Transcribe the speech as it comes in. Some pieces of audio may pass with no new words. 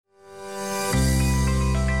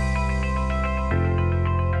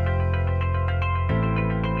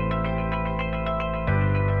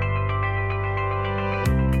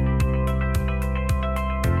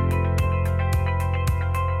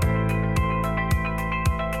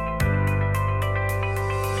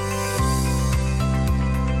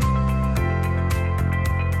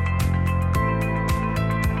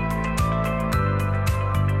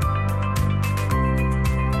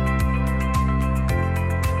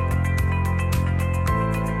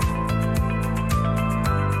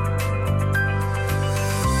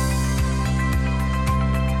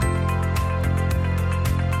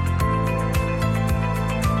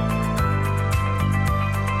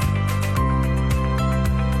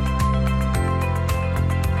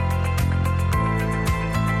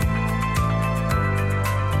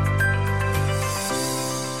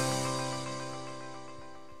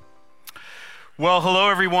Well, hello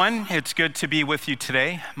everyone. It's good to be with you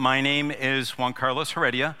today. My name is Juan Carlos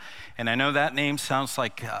Heredia, and I know that name sounds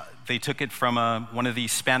like they took it from one of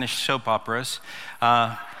these Spanish soap operas.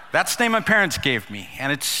 That's the name my parents gave me,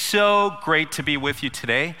 and it's so great to be with you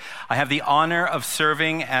today. I have the honor of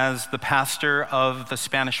serving as the pastor of the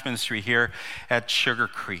Spanish ministry here at Sugar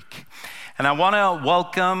Creek. And I want to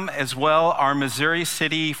welcome as well our Missouri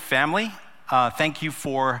City family. Thank you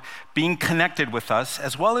for being connected with us,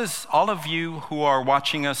 as well as all of you who are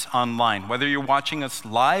watching us online. Whether you're watching us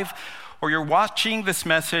live or you're watching this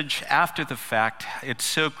message after the fact, it's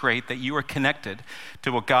so great that you are connected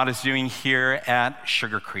to what God is doing here at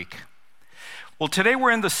Sugar Creek. Well, today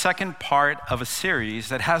we're in the second part of a series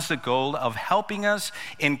that has the goal of helping us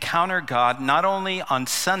encounter God not only on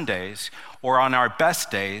Sundays or on our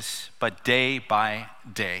best days, but day by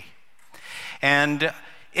day. And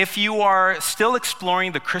if you are still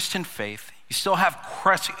exploring the Christian faith, you still have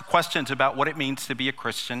questions about what it means to be a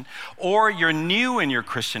Christian, or you're new in your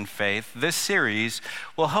Christian faith, this series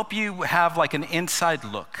will help you have like an inside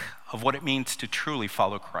look of what it means to truly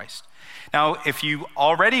follow Christ. Now, if you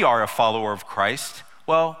already are a follower of Christ,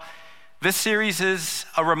 well, this series is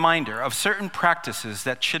a reminder of certain practices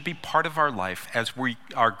that should be part of our life as we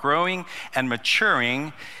are growing and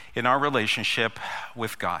maturing in our relationship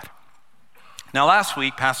with God. Now, last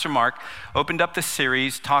week, Pastor Mark opened up the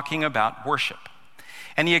series talking about worship.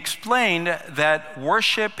 And he explained that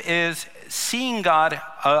worship is seeing God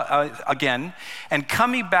again and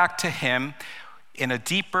coming back to him in a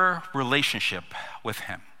deeper relationship with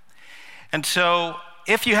him. And so,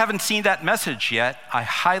 if you haven't seen that message yet, I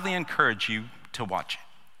highly encourage you to watch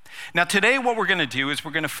it. Now, today, what we're going to do is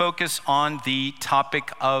we're going to focus on the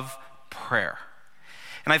topic of prayer.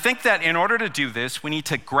 And I think that in order to do this, we need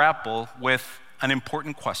to grapple with an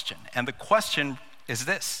important question. And the question is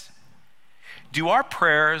this: do our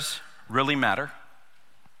prayers really matter?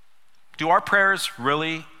 Do our prayers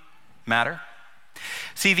really matter?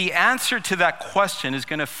 See, the answer to that question is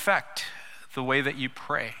going to affect the way that you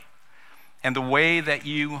pray and the way that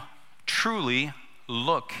you truly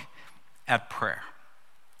look at prayer.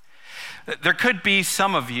 There could be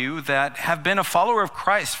some of you that have been a follower of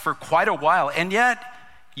Christ for quite a while, and yet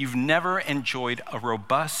you've never enjoyed a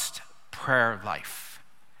robust prayer life.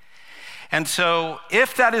 And so,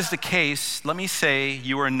 if that is the case, let me say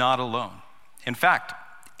you are not alone. In fact,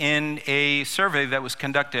 in a survey that was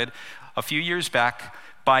conducted a few years back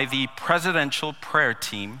by the Presidential Prayer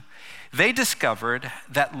Team, they discovered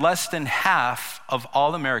that less than half of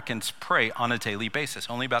all Americans pray on a daily basis,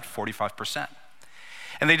 only about 45%.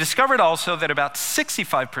 And they discovered also that about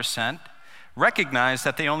 65% recognize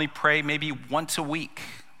that they only pray maybe once a week.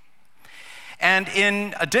 And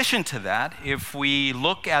in addition to that, if we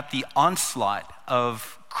look at the onslaught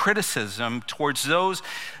of criticism towards those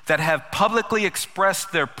that have publicly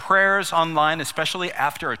expressed their prayers online, especially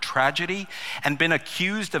after a tragedy, and been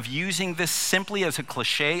accused of using this simply as a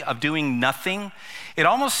cliche of doing nothing, it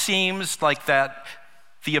almost seems like that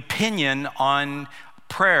the opinion on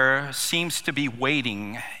prayer seems to be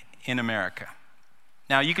waning in America.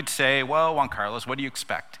 Now, you could say, well, Juan Carlos, what do you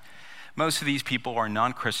expect? Most of these people are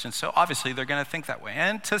non-Christians, so obviously they're going to think that way.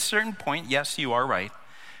 And to a certain point, yes, you are right.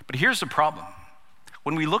 But here's the problem.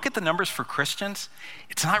 When we look at the numbers for Christians,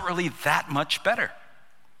 it's not really that much better.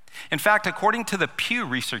 In fact, according to the Pew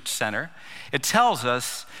Research Center, it tells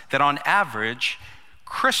us that on average,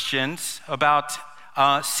 Christians, about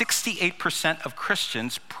 68% of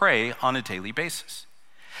Christians pray on a daily basis.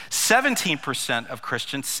 17% of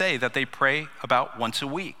Christians say that they pray about once a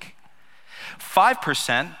week.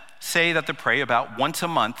 5% say that they pray about once a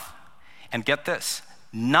month, and get this,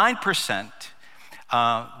 9%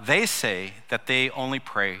 they say that they only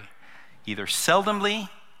pray either seldomly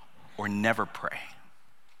or never pray.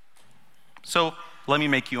 So let me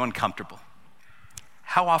make you uncomfortable.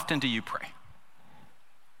 How often do you pray?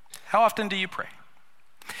 How often do you pray?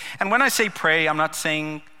 And when I say pray, I'm not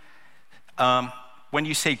saying when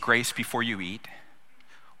you say grace before you eat,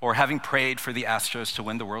 or having prayed for the Astros to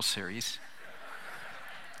win the World Series.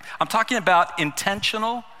 I'm talking about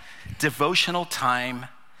intentional, devotional time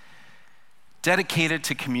dedicated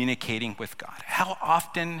to communicating with God. How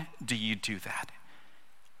often do you do that?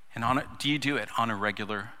 And do you do it on a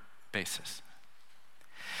regular basis?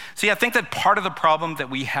 See, I think that part of the problem that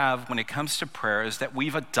we have when it comes to prayer is that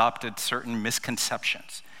we've adopted certain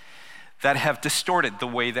misconceptions that have distorted the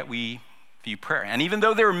way that we view prayer. And even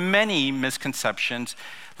though there are many misconceptions,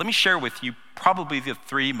 let me share with you probably the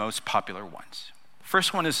three most popular ones.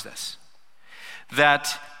 First one is this: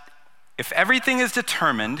 that if everything is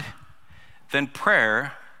determined, then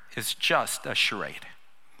prayer is just a charade.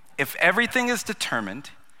 If everything is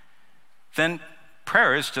determined, then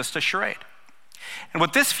prayer is just a charade. And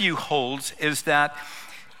what this view holds is that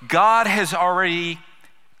God has already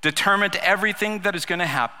determined everything that is going to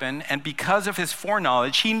happen, and because of his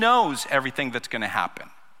foreknowledge, he knows everything that's going to happen.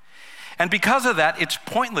 And because of that, it's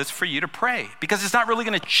pointless for you to pray, because it's not really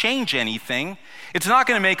going to change anything. It's not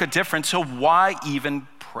going to make a difference, so why even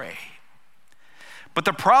pray? But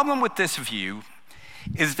the problem with this view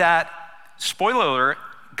is that, spoiler alert,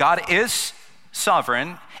 God is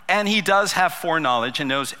sovereign, and he does have foreknowledge and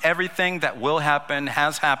knows everything that will happen,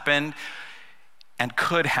 has happened, and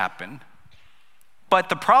could happen. But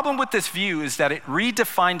the problem with this view is that it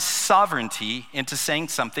redefines sovereignty into saying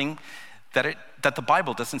something that the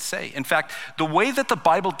Bible doesn't say. In fact, the way that the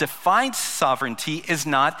Bible defines sovereignty is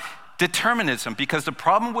not determinism, because the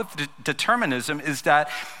problem with determinism is that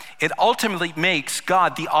it ultimately makes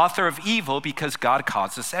God the author of evil because God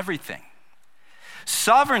causes everything.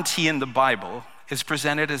 Sovereignty in the Bible is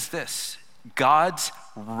presented as this: God's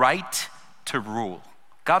right to rule.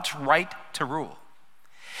 God's right to rule.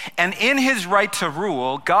 And in his right to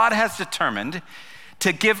rule, God has determined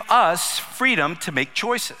to give us freedom to make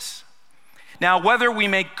choices. Now, whether we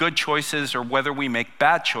make good choices or whether we make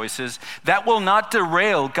bad choices, that will not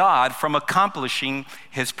derail God from accomplishing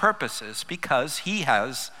his purposes, because he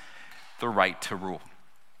has the right to rule.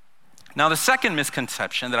 Now, the second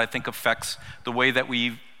misconception that I think affects the way that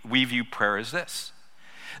we view prayer is this: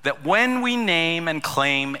 that when we name and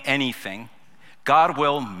claim anything, God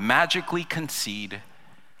will magically concede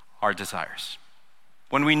our desires.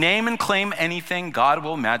 When we name and claim anything, God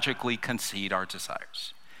will magically concede our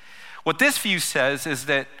desires. What this view says is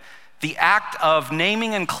that the act of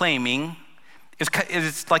naming and claiming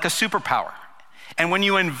is like a superpower. And when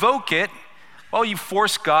you invoke it, well, you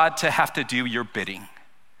force God to have to do your bidding.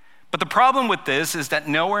 But the problem with this is that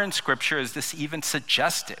nowhere in Scripture is this even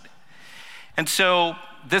suggested. And so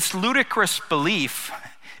this ludicrous belief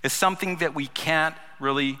is something that we can't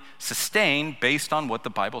really sustain based on what the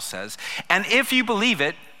Bible says. And if you believe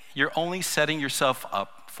it, you're only setting yourself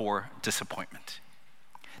up for disappointment.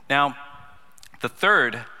 Now, the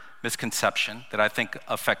third misconception that I think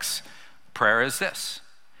affects prayer is this: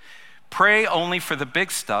 pray only for the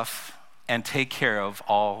big stuff and take care of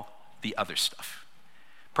all the other stuff.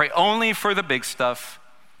 Pray only for the big stuff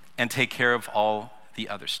and take care of all the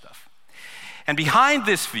other stuff. And behind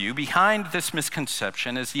this view, behind this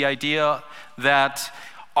misconception, is the idea that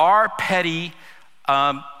our petty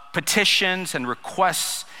petitions and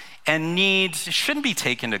requests and needs shouldn't be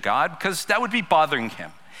taken to God, because that would be bothering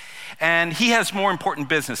him. And he has more important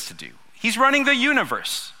business to do. He's running the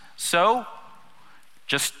universe. So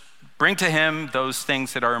just bring to him those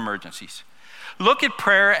things that are emergencies. Look at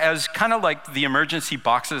prayer as kind of like the emergency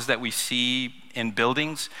boxes that we see in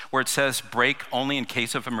buildings, where it says break only in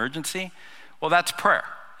case of emergency. Well, that's prayer.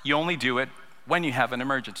 You only do it when you have an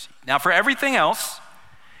emergency. Now, for everything else,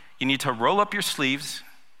 you need to roll up your sleeves,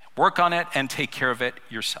 work on it, and take care of it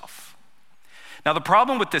yourself. Now, the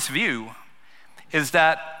problem with this view is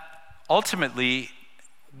that ultimately,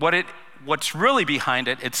 what's really behind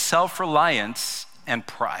it, it's self-reliance and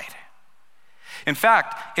pride. In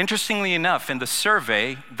fact, interestingly enough, in the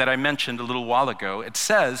survey that I mentioned a little while ago, it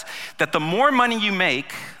says that the more money you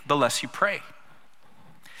make, the less you pray.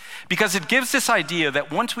 Because it gives this idea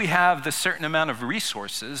that once we have this certain amount of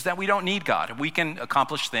resources, that we don't need God. We can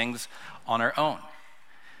accomplish things on our own.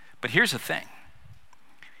 But here's the thing.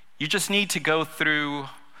 You just need to go through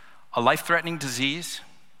a life-threatening disease,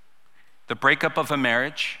 the breakup of a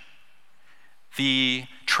marriage, the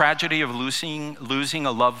tragedy of losing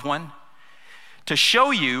a loved one, to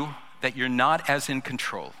show you that you're not as in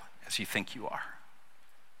control as you think you are.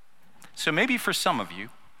 So maybe for some of you,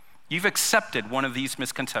 you've accepted one of these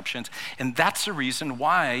misconceptions, and that's the reason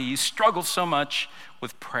why you struggle so much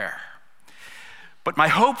with prayer. But my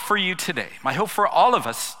hope for you today, my hope for all of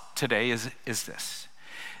us today is this: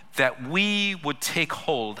 that we would take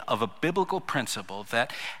hold of a biblical principle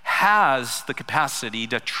that has the capacity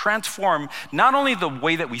to transform not only the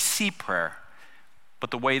way that we see prayer,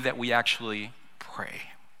 but the way that we actually pray.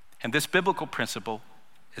 And this biblical principle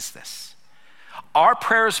is this: our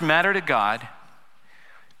prayers matter to God,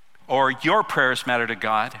 or your prayers matter to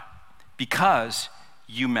God, because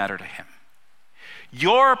you matter to him.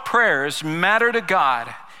 Your prayers matter to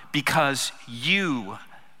God because you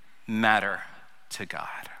matter to God.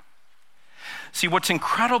 See, what's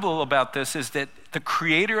incredible about this is that the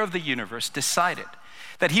creator of the universe decided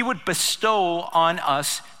that he would bestow on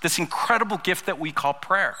us this incredible gift that we call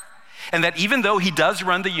prayer. And that even though he does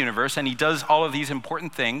run the universe and he does all of these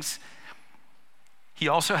important things, he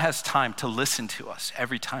also has time to listen to us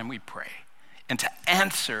every time we pray and to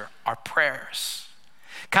answer our prayers.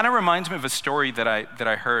 Kind of reminds me of a story that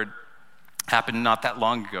I heard happened not that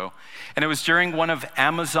long ago. And it was during one of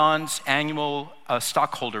Amazon's annual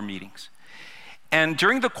stockholder meetings. And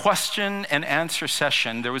during the question and answer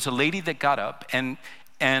session, there was a lady that got up and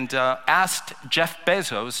asked Jeff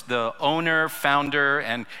Bezos, the owner, founder,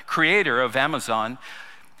 and creator of Amazon,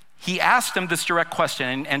 he asked him this direct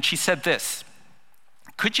question, and she said this: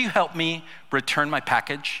 "Could you help me return my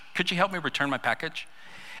package? Could you help me return my package?"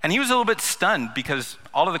 And he was a little bit stunned because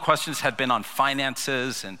all of the questions had been on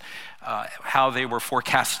finances and how they were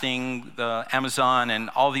forecasting the Amazon and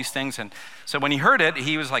all these things. And so when he heard it,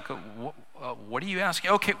 he was like, what are you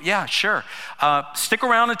asking? Okay, yeah, sure. Stick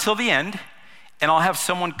around until the end, and I'll have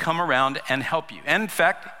someone come around and help you. And in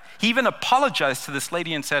fact, he even apologized to this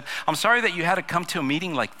lady and said, "I'm sorry that you had to come to a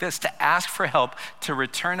meeting like this to ask for help to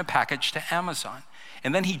return a package to Amazon."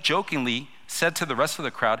 And then he jokingly said to the rest of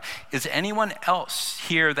the crowd, "Is anyone else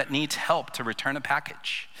here that needs help to return a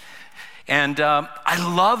package?" And I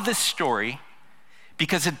love this story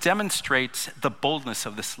because it demonstrates the boldness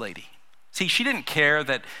of this lady. See, she didn't care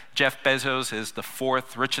that Jeff Bezos is the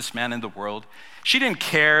 4th richest man in the world. She didn't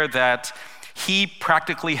care that he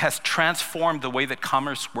practically has transformed the way that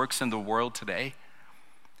commerce works in the world today.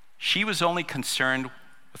 She was only concerned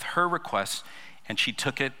with her request, and she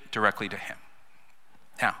took it directly to him.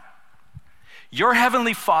 Now, your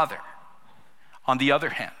heavenly Father, on the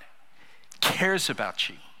other hand, cares about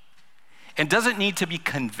you and doesn't need to be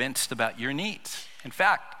convinced about your needs. In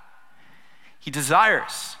fact, he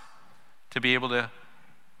desires to be able to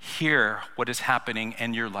hear what is happening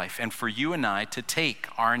in your life and for you and I to take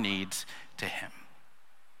our needs to him.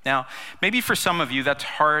 Now, maybe for some of you, that's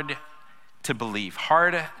hard to believe,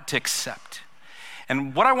 hard to accept.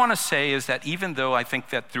 And what I want to say is that even though I think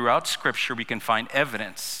that throughout Scripture we can find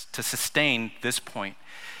evidence to sustain this point,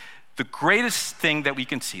 the greatest thing that we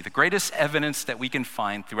can see, the greatest evidence that we can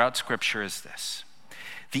find throughout Scripture is this: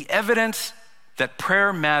 the evidence that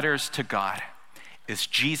prayer matters to God is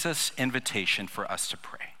Jesus' invitation for us to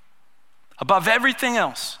pray. Above everything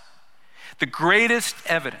else, the greatest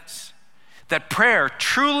evidence that prayer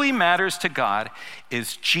truly matters to God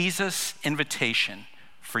is Jesus' invitation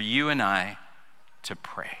for you and I to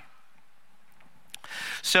pray.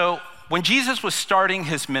 So when Jesus was starting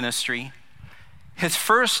his ministry, his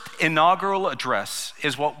first inaugural address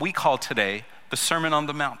is what we call today the Sermon on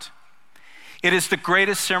the Mount. It is the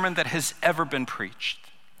greatest sermon that has ever been preached.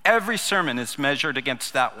 Every sermon is measured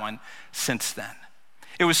against that one since then.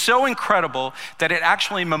 It was so incredible that it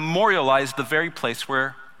actually memorialized the very place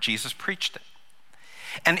where Jesus preached it.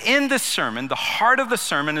 And in this sermon, the heart of the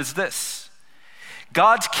sermon is this: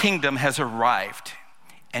 God's kingdom has arrived,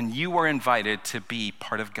 and you are invited to be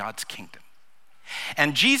part of God's kingdom.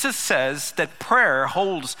 And Jesus says that prayer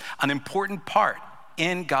holds an important part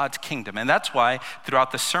in God's kingdom. And that's why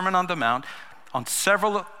throughout the Sermon on the Mount, on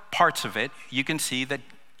several parts of it, you can see that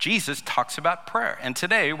Jesus talks about prayer. And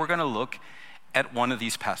today we're going to look at one of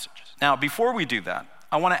these passages. Now, before we do that,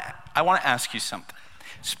 I want to ask you something,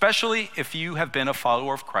 especially if you have been a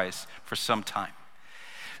follower of Christ for some time.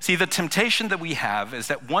 See, the temptation that we have is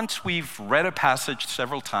that once we've read a passage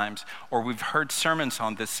several times or we've heard sermons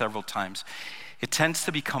on this several times, it tends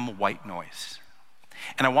to become white noise.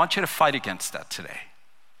 And I want you to fight against that today.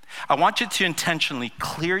 I want you to intentionally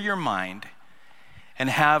clear your mind and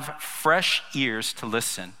have fresh ears to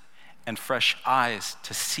listen and fresh eyes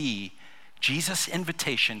to see Jesus'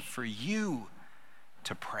 invitation for you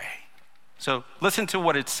to pray. So listen to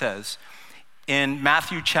what it says in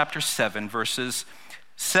Matthew chapter 7, verses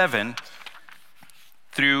 7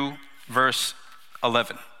 through verse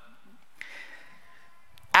 11.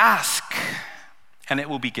 Ask, and it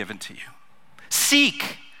will be given to you.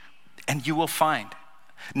 Seek, and you will find.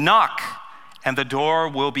 Knock, and the door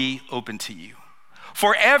will be open to you.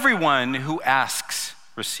 For everyone who asks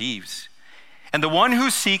receives, and the one who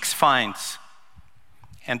seeks finds,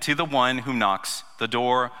 and to the one who knocks, the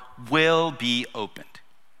door will be opened.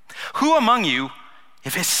 Who among you,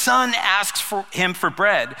 if his son asks for him for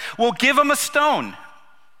bread, will give him a stone?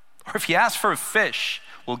 Or if he asks for a fish,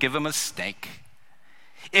 will give him a snake?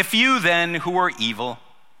 If you then, who are evil,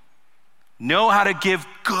 know how to give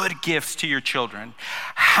good gifts to your children,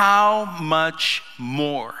 how much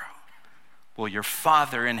more will your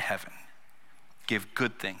Father in heaven give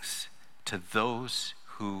good things to those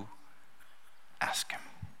who ask him?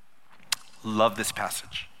 Love this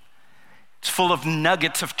passage. It's full of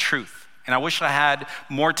nuggets of truth, and I wish I had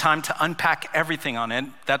more time to unpack everything on it.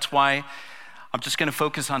 That's why I'm just going to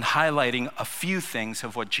focus on highlighting a few things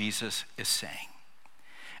of what Jesus is saying.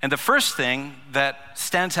 And the first thing that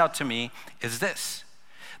stands out to me is this: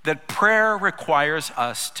 that prayer requires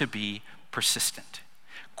us to be persistent.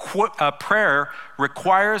 prayer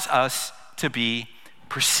requires us to be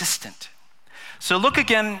persistent. So look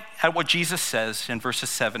again at what Jesus says in verses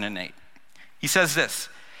 7 and 8. He says this,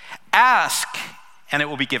 ask and it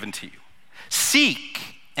will be given to you. Seek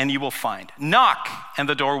and you will find. Knock and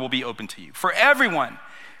the door will be open to you. For everyone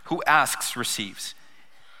who asks receives,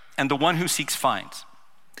 and the one who seeks finds.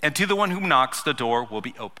 And to the one who knocks, the door will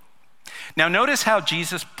be open. Now notice how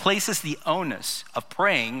Jesus places the onus of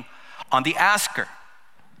praying on the asker,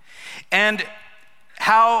 and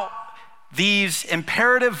how these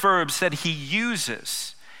imperative verbs that he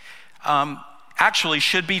uses actually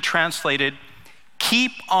should be translated,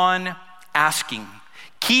 keep on asking,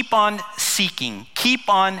 keep on seeking, keep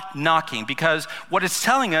on knocking, because what it's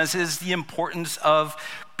telling us is the importance of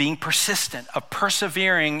being persistent, of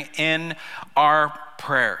persevering in our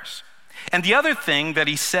prayers. And the other thing that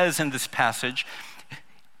he says in this passage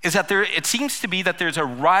is that it seems to be that there's a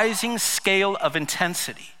rising scale of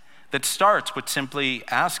intensity that starts with simply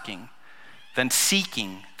asking, then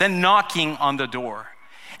seeking, then knocking on the door.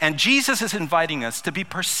 And Jesus is inviting us to be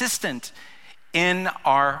persistent in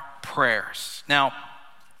our prayers. Now,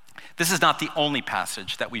 this is not the only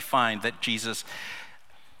passage that we find that Jesus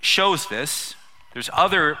shows this. There's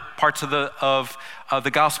other parts of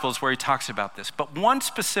the Gospels where he talks about this. But one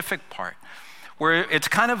specific part where it's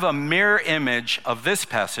kind of a mirror image of this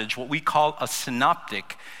passage, what we call a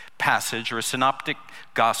synoptic passage or a synoptic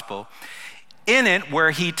gospel, in it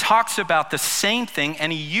where he talks about the same thing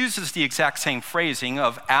and he uses the exact same phrasing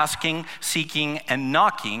of asking, seeking, and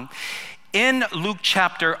knocking. In Luke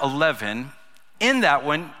chapter 11, in that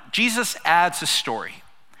one, Jesus adds a story.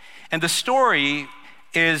 And the story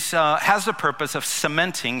has the purpose of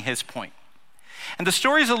cementing his point. And the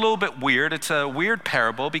story is a little bit weird. It's a weird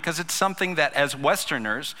parable because it's something that as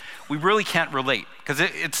Westerners, we really can't relate because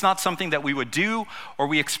it's not something that we would do or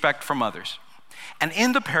we expect from others. And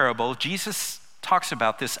in the parable, Jesus talks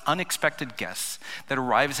about this unexpected guest that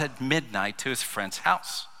arrives at midnight to his friend's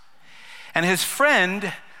house. And his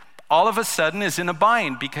friend, all of a sudden, is in a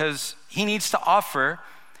bind because he needs to offer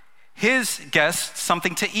his guest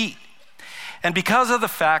something to eat. And because of the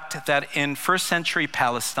fact that in first century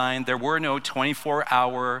Palestine, there were no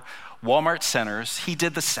 24-hour Walmart centers, he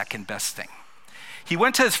did the second best thing. He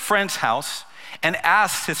went to his friend's house and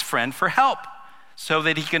asked his friend for help so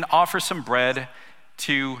that he can offer some bread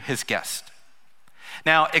to his guest.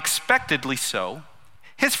 Now, expectedly so,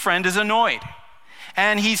 his friend is annoyed.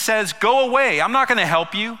 And he says, go away, I'm not gonna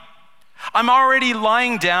help you. I'm already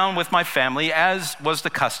lying down with my family, as was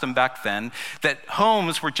the custom back then, that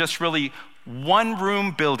homes were just really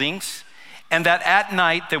one-room buildings, and that at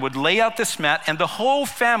night they would lay out this mat and the whole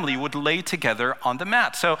family would lay together on the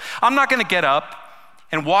mat. So I'm not gonna get up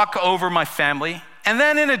and walk over my family. And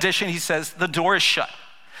then in addition, he says, the door is shut.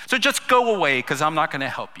 So just go away because I'm not gonna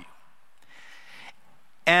help you.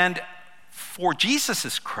 And for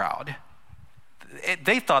Jesus's crowd,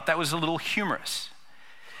 they thought that was a little humorous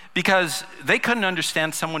because they couldn't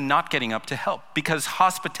understand someone not getting up to help because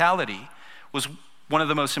hospitality was one of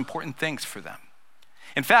the most important things for them.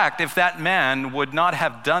 In fact, if that man would not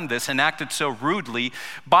have done this and acted so rudely,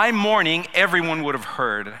 by morning, everyone would have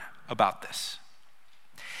heard about this.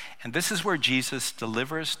 And this is where Jesus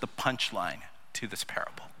delivers the punchline to this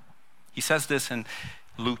parable. He says this in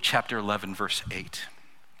Luke chapter 11, verse 8.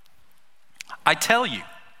 I tell you,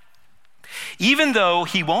 even though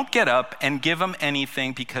he won't get up and give him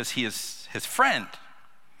anything because he is his friend,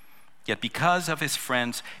 yet because of his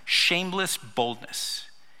friend's shameless boldness,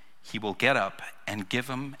 he will get up and give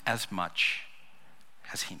him as much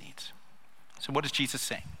as he needs. So what is Jesus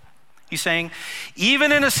saying? He's saying,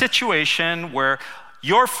 even in a situation where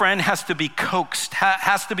your friend has to be coaxed,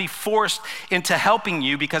 has to be forced into helping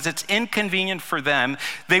you because it's inconvenient for them,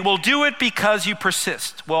 they will do it because you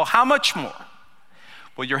persist. Well, how much more?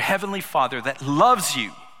 Well, your heavenly Father that loves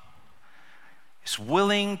you is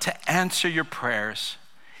willing to answer your prayers,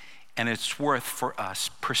 and it's worth for us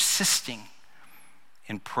persisting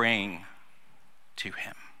in praying to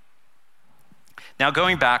him. Now,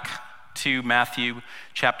 going back to Matthew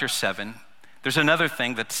chapter 7, there's another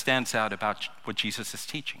thing that stands out about what Jesus is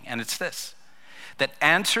teaching, and it's this, that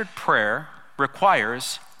answered prayer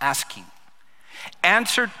requires asking.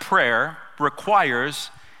 Answered prayer requires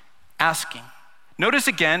asking. Notice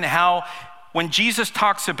again how when Jesus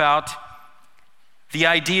talks about the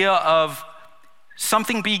idea of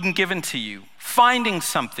something being given to you, finding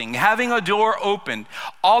something, having a door opened,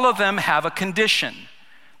 all of them have a condition.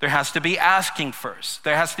 There has to be asking first.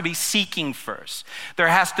 There has to be seeking first. There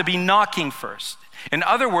has to be knocking first. In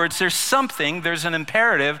other words, there's an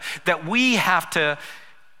imperative that we have to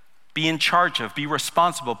be in charge of, be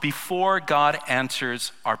responsible before God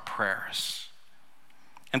answers our prayers.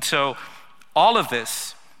 And so all of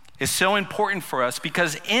this is so important for us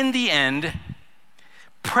because in the end,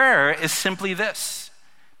 prayer is simply this.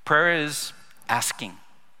 Prayer is asking.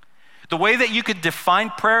 The way that you could define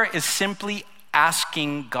prayer is simply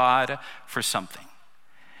asking God for something.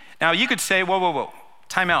 Now you could say, whoa,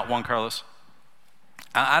 time out, Juan Carlos.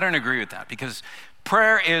 I don't agree with that because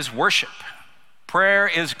prayer is worship. Prayer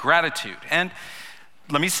is gratitude. And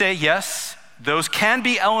let me say, yes, those can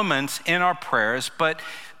be elements in our prayers, but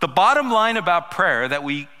the bottom line about prayer that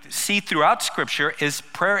we see throughout Scripture is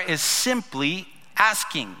prayer is simply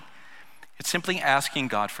asking. It's simply asking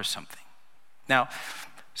God for something. Now,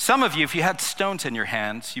 some of you, if you had stones in your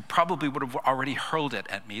hands, you probably would have already hurled it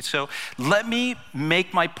at me. So let me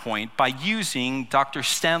make my point by using Dr.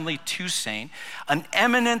 Stanley Toussaint, an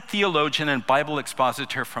eminent theologian and Bible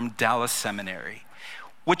expositor from Dallas Seminary,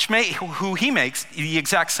 who he makes the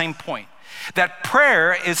exact same point, that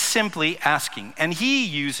prayer is simply asking. And he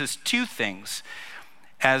uses two things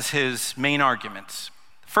as his main arguments.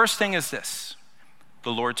 First thing is this,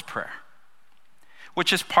 the Lord's Prayer,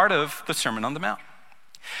 which is part of the Sermon on the Mount.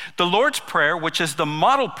 The Lord's Prayer, which is the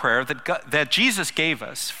model prayer that Jesus gave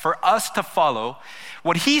us for us to follow,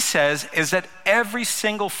 what he says is that every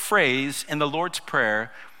single phrase in the Lord's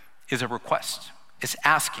Prayer is a request, is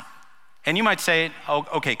asking. And you might say, oh,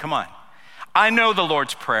 okay, come on. I know the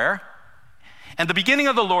Lord's Prayer, and the beginning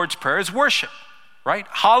of the Lord's Prayer is worship, right?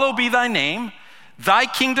 Hallowed be thy name, thy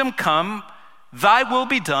kingdom come, thy will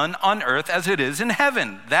be done on earth as it is in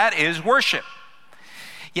heaven. That is worship.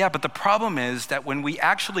 Yeah, but the problem is that when we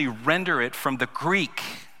actually render it from the Greek,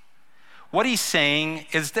 what he's saying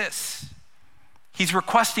is this. He's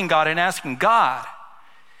requesting God and asking God,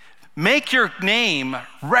 make your name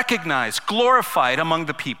recognized, glorified among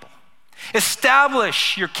the people.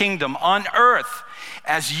 Establish your kingdom on earth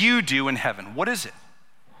as you do in heaven. What is it?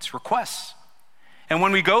 It's requests. And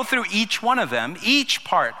when we go through each one of them, each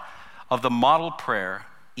part of the model prayer,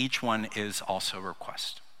 each one is also a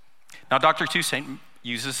request. Now, Dr. Toussaint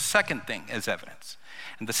uses a second thing as evidence.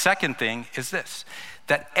 And the second thing is this,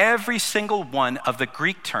 that every single one of the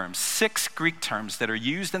Greek terms, 6 Greek terms that are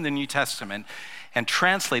used in the New Testament and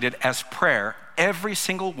translated as prayer, every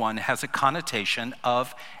single one has a connotation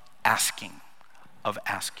of asking,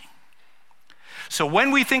 So when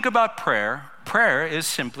we think about prayer, prayer is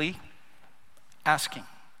simply asking.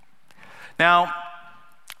 Now,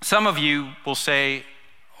 some of you will say,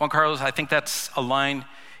 Juan Carlos, I think that's a line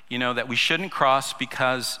that we shouldn't cross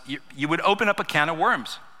because you would open up a can of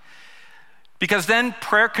worms. Because then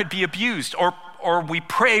prayer could be abused or we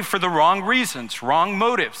pray for the wrong reasons, wrong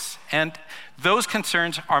motives. And those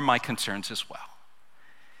concerns are my concerns as well.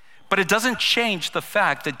 But it doesn't change the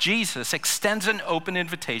fact that Jesus extends an open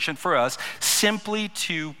invitation for us simply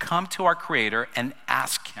to come to our Creator and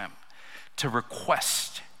ask Him, to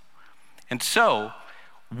request. And so,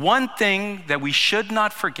 one thing that we should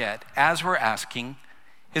not forget as we're asking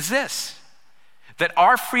is this, that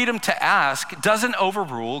our freedom to ask doesn't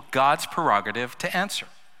overrule God's prerogative to answer.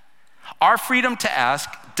 Our freedom to ask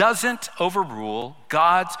doesn't overrule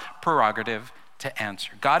God's prerogative to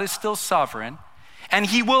answer. God is still sovereign, and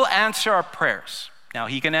He will answer our prayers. Now,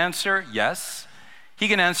 He can answer yes, He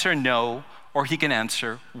can answer no, or He can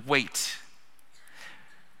answer wait.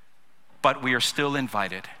 But we are still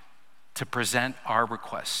invited to present our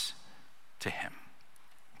requests to Him.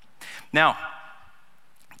 Now,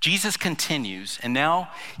 Jesus continues, and now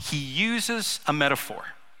He uses a metaphor.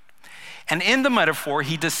 And in the metaphor,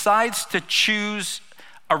 He decides to choose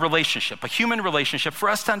a relationship, a human relationship, for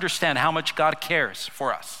us to understand how much God cares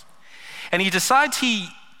for us. And He decides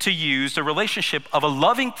to use the relationship of a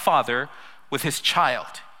loving father with his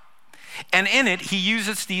child. And in it, He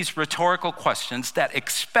uses these rhetorical questions that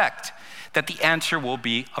expect that the answer will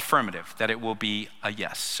be affirmative, that it will be a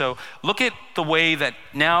yes. So look at the way that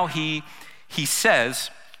now he says,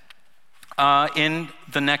 in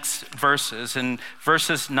the next verses, in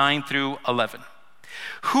verses 9 through 11.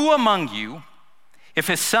 Who among you, if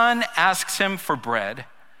his son asks him for bread,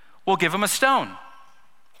 will give him a stone?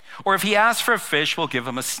 Or if he asks for a fish, will give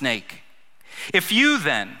him a snake? If you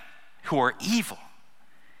then, who are evil,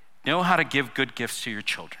 know how to give good gifts to your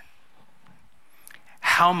children,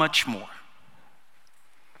 how much more?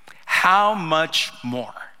 How much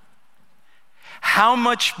more? How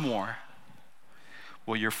much more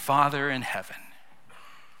will your Father in heaven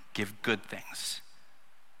give good things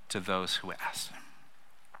to those who ask Him?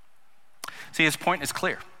 See, his point is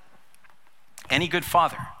clear. Any good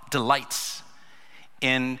father delights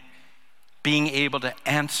in being able to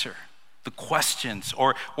answer the questions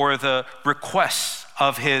or the requests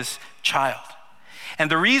of his child. And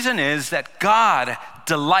the reason is that God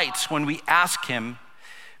delights when we ask him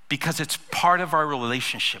because it's part of our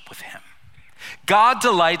relationship with him. God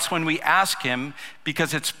delights when we ask him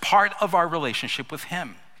because it's part of our relationship with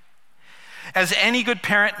him. As any good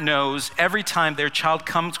parent knows, every time their child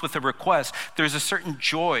comes with a request, there's a certain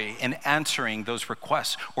joy in answering those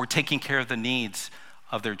requests or taking care of the needs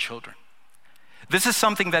of their children. This is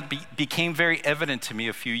something that became very evident to me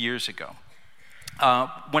a few years ago.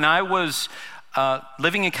 When I was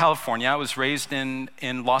living in California, I was raised in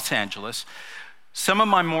Los Angeles. Some of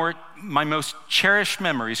my most cherished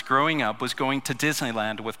memories growing up was going to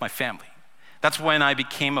Disneyland with my family. That's when I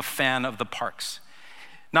became a fan of the parks.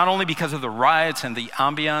 Not only because of the rides and the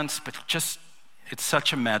ambiance, but just it's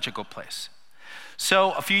such a magical place.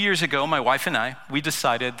 So a few years ago, my wife and I, we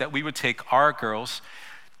decided that we would take our girls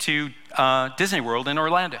to Disney World in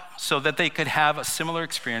Orlando so that they could have a similar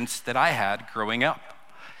experience that I had growing up.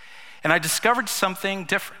 And I discovered something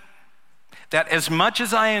different, that as much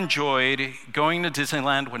as I enjoyed going to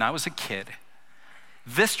Disneyland when I was a kid,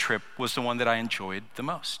 this trip was the one that I enjoyed the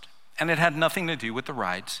most. And it had nothing to do with the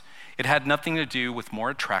rides. It had nothing to do with more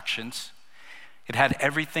attractions. It had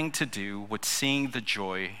everything to do with seeing the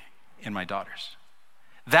joy in my daughters.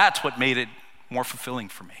 That's what made it more fulfilling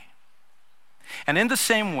for me. And in the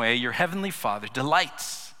same way, your Heavenly Father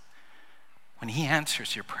delights when he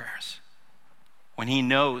answers your prayers, when he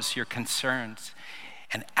knows your concerns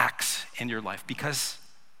and acts in your life because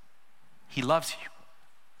he loves you.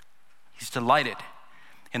 He's delighted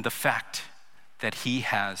in the fact that he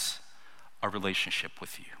has a relationship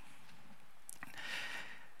with you.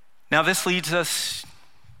 Now, this leads us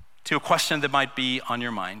to a question that might be on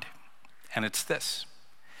your mind, and it's this.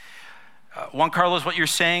 Juan Carlos, what you're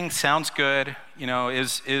saying sounds good,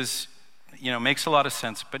 makes a lot of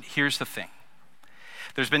sense, but here's the thing.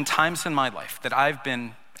 There's been times in my life that I've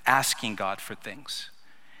been asking God for things,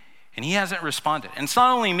 and he hasn't responded. And it's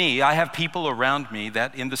not only me, I have people around me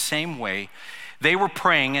that in the same way, they were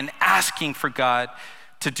praying and asking for God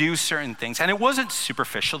to do certain things. And it wasn't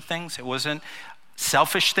superficial things, it wasn't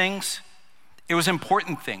selfish things, it was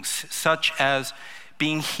important things, such as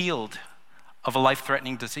being healed of a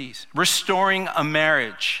life-threatening disease, restoring a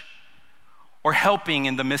marriage, or helping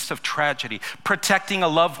in the midst of tragedy, protecting a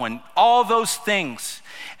loved one, all those things.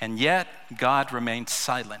 And yet, God remained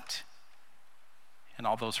silent in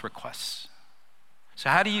all those requests.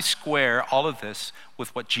 So how do you square all of this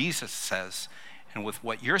with what Jesus says and with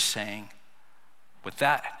what you're saying with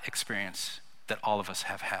that experience that all of us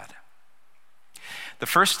have had? The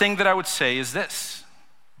first thing that I would say is this: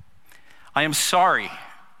 I am sorry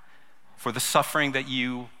for the suffering that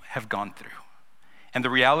you have gone through. And the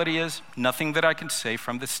reality is, nothing that I can say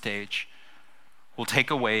from this stage will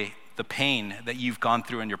take away the pain that you've gone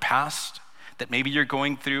through in your past, that maybe you're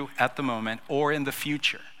going through at the moment, or in the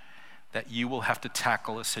future, that you will have to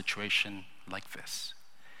tackle a situation like this.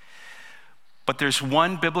 But there's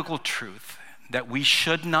one biblical truth that we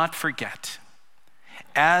should not forget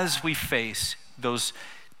as we face those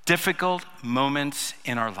difficult moments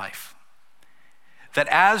in our life. That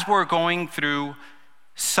as we're going through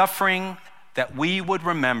suffering, that we would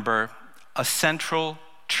remember a central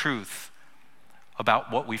truth about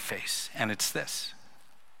what we face, and it's this: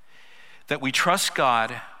 that we trust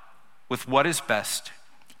God with what is best,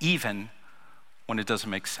 even when it doesn't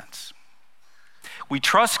make sense. We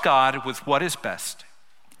trust God with what is best,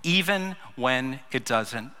 even when it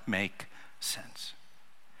doesn't make sense.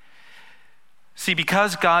 See,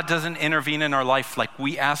 because God doesn't intervene in our life like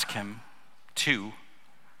we ask him to,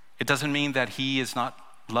 it doesn't mean that he is not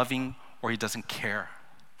loving or he doesn't care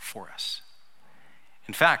for us.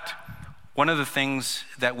 In fact, one of the things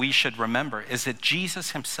that we should remember is that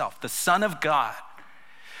Jesus himself, the Son of God,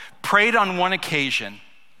 prayed on one occasion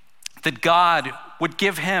that God would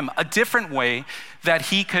give him a different way that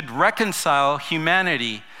he could reconcile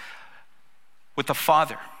humanity with the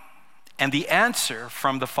Father. And the answer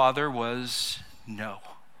from the Father was no.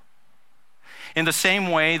 In the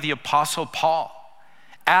same way, the Apostle Paul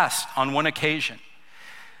asked on one occasion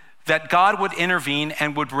that God would intervene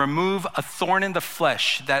and would remove a thorn in the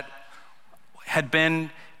flesh that had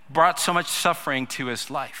brought so much suffering to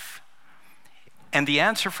his life. And the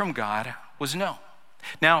answer from God was no.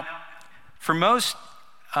 Now, for most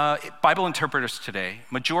Bible interpreters today,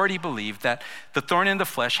 majority believe that the thorn in the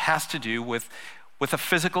flesh has to do with a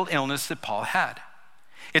physical illness that Paul had.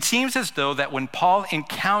 It seems as though that when Paul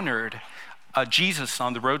encountered Jesus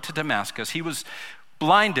on the road to Damascus, he was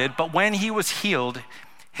blinded, but when he was healed,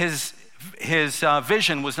 his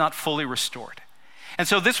vision was not fully restored. And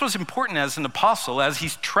so this was important as an apostle, as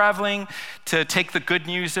he's traveling to take the good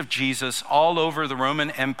news of Jesus all over the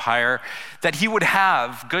Roman Empire, that he would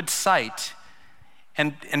have good sight.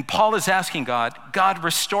 And Paul is asking God,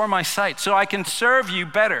 restore my sight so I can serve you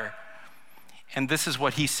better. And this is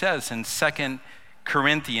what he says in 2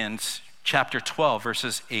 Corinthians chapter 12,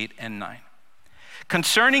 verses 8 and 9.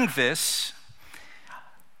 Concerning this,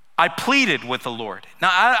 I pleaded with the Lord. Now,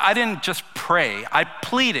 I didn't just pray. I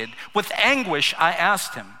pleaded. With anguish, I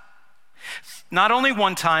asked him, not only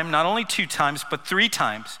one time, not only 2 times, but 3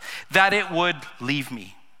 times, that it would leave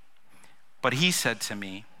me. But he said to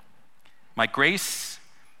me, my grace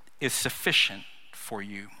is sufficient for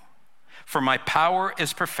you, for my power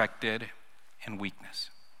is perfected in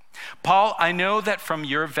weakness. Paul, I know that from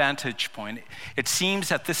your vantage point, it seems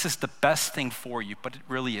that this is the best thing for you, but it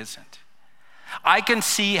really isn't. I can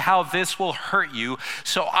see how this will hurt you,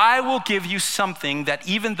 so I will give you something that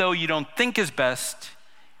even though you don't think is best,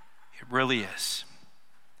 it really is.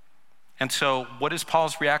 And so what is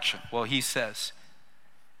Paul's reaction? Well, he says,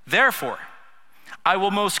 therefore, I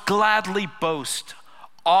will most gladly boast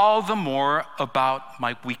all the more about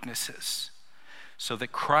my weaknesses, so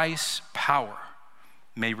that Christ's power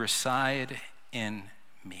may reside in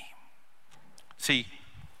me. See,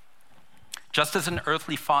 just as an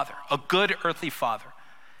earthly father, a good earthly father,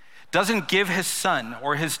 doesn't give his son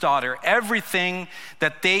or his daughter everything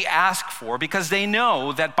that they ask for because they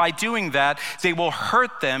know that by doing that, they will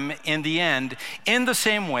hurt them in the end. In the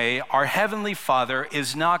same way, our heavenly Father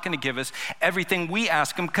is not going to give us everything we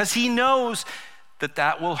ask him because he knows that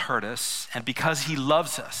that will hurt us. And because he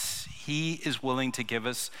loves us, he is willing to give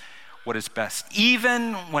us what is best,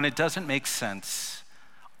 even when it doesn't make sense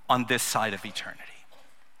on this side of eternity.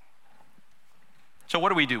 So what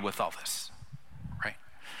do we do with all this, right?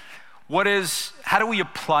 How do we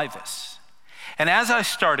apply this? And as I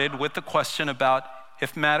started with the question about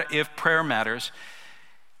if prayer matters,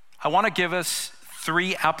 I want to give us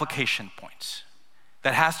 3 application points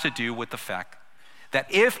that has to do with the fact that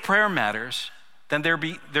if prayer matters, then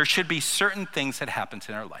there should be certain things that happens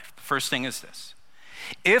in our life. The first thing is this.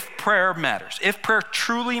 If prayer matters, if prayer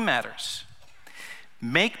truly matters,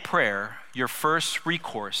 make prayer your first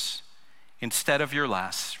recourse instead of your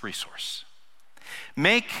last resource.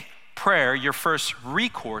 Make prayer your first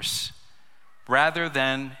recourse rather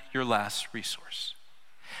than your last resource.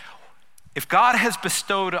 If God has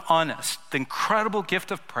bestowed on us the incredible gift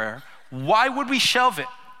of prayer, why would we shelve it?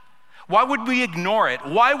 Why would we ignore it?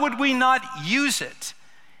 Why would we not use it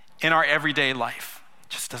in our everyday life? It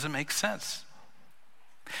just doesn't make sense.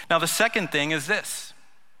 Now, the second thing is this.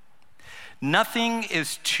 Nothing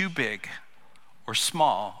is too big or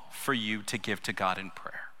small for you to give to God in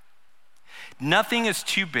prayer. Nothing is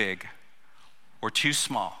too big or too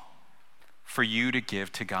small for you to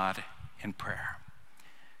give to God in prayer.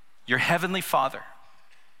 Your heavenly Father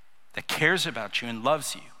that cares about you and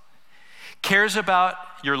loves you, cares about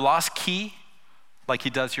your lost key like he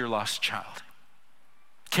does your lost child,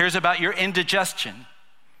 cares about your indigestion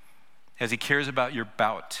as he cares about your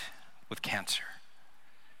bout with cancer,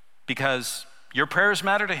 because your prayers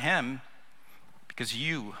matter to him because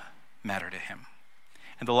you matter to him.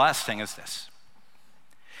 And the last thing is this.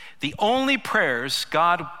 The only prayers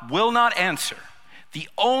God will not answer, the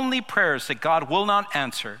only prayers that God will not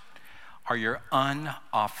answer are your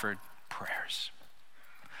unoffered prayers,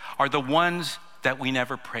 are the ones that we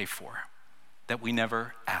never pray for, that we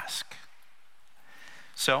never ask.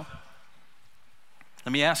 So,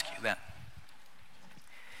 let me ask you then.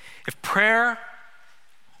 If prayer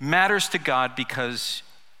matters to God because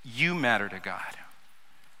you matter to God,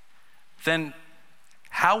 then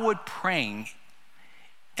how would praying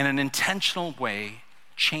in an intentional way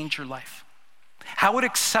change your life? How would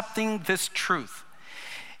accepting this truth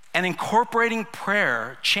and incorporating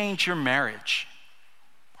prayer change your marriage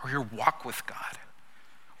or your walk with God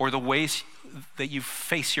or the ways that you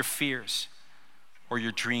face your fears or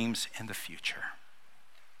your dreams in the future?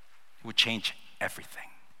 It would change everything.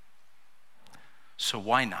 So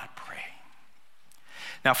why not pray?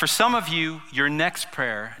 Now, for some of you, your next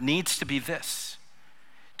prayer needs to be this: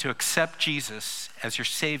 to accept Jesus as your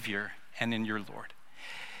Savior and in your Lord.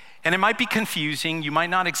 And it might be confusing. You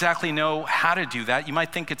might not exactly know how to do that. You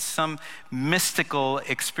might think it's some mystical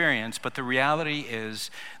experience, but the reality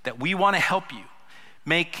is that we want to help you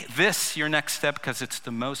make this your next step because it's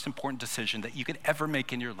the most important decision that you could ever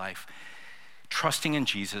make in your life, trusting in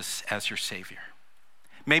Jesus as your Savior.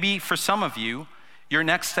 Maybe for some of you, your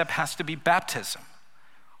next step has to be baptism,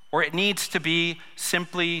 or it needs to be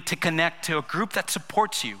simply to connect to a group that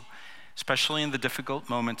supports you, especially in the difficult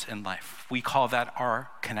moments in life. We call that our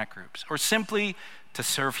connect groups, or simply to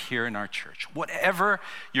serve here in our church. Whatever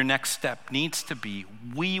your next step needs to be,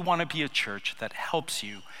 we want to be a church that helps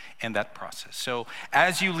you in that process. So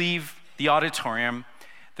as you leave the auditorium,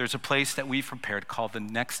 there's a place that we've prepared called the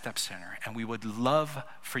Next Step Center, and we would love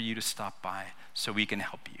for you to stop by so we can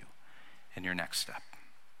help you in your next step.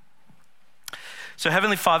 So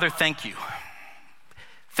Heavenly Father, thank you.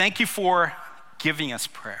 Thank you for giving us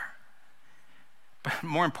prayer. But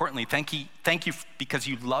more importantly, thank you because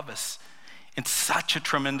you love us in such a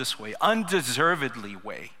tremendous way, undeservedly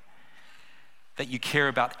way, that you care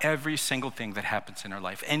about every single thing that happens in our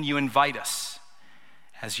life. And you invite us,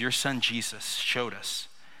 as your son Jesus showed us,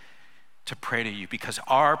 to pray to you because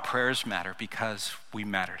our prayers matter, because we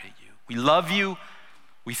matter to you. We love you,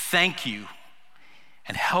 we thank you,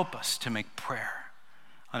 and help us to make prayer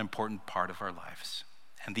an important part of our lives.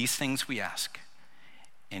 And these things we ask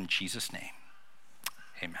in Jesus' name,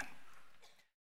 amen.